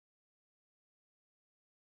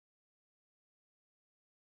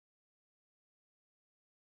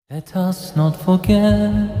Let us not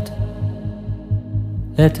forget,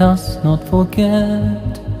 let us not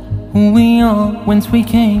forget who we are, whence we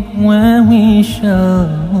came, where we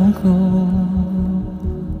shall go.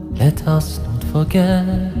 Let us not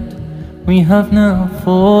forget, we have now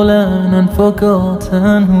fallen and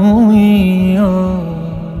forgotten who we are.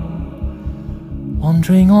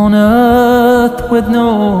 Wandering on earth with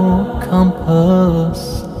no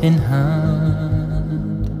compass in hand,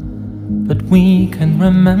 but we can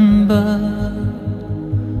remember,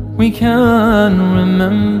 we can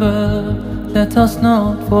remember. Let us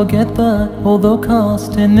not forget that although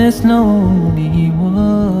cast in this lonely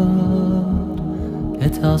world,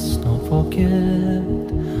 let us not forget,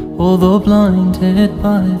 although blinded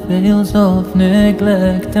by veils of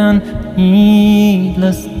neglect and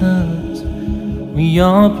heedlessness, we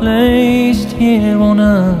are placed here on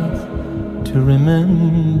earth to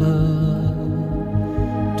remember.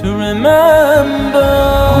 To remember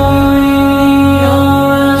who we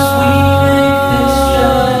are as we make this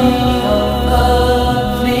journey of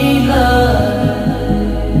earthly life.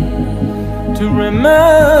 To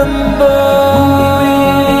remember who we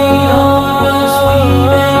are as we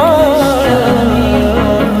make this journey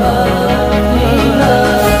of earthly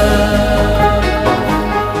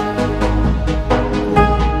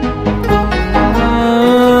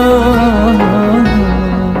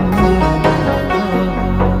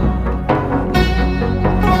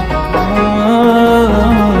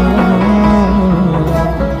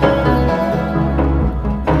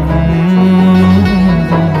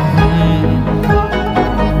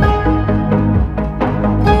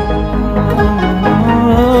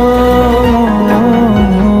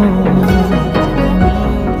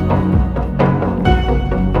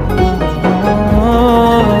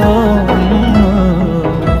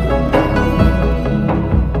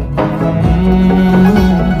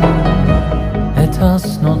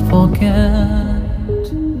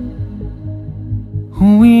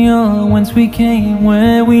who we are, whence we came,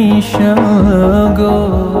 where we shall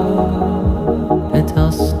go. Let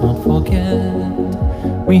us not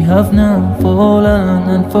forget, we have now fallen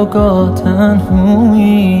and forgotten who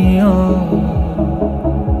we are.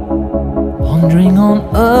 Wandering on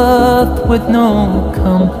earth with no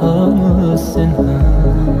compass in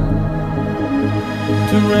hand,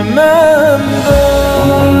 to remember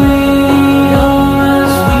who we are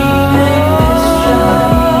as we make this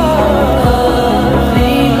journey.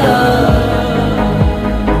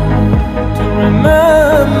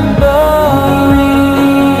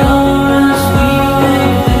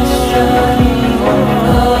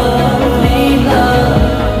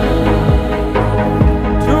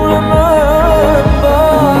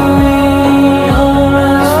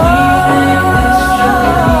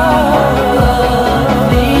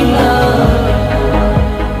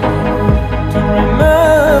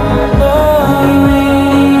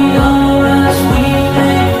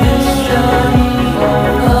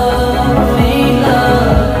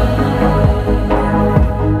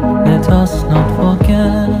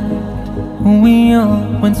 Who we are,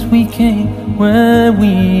 whence we came, where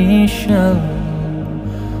we shall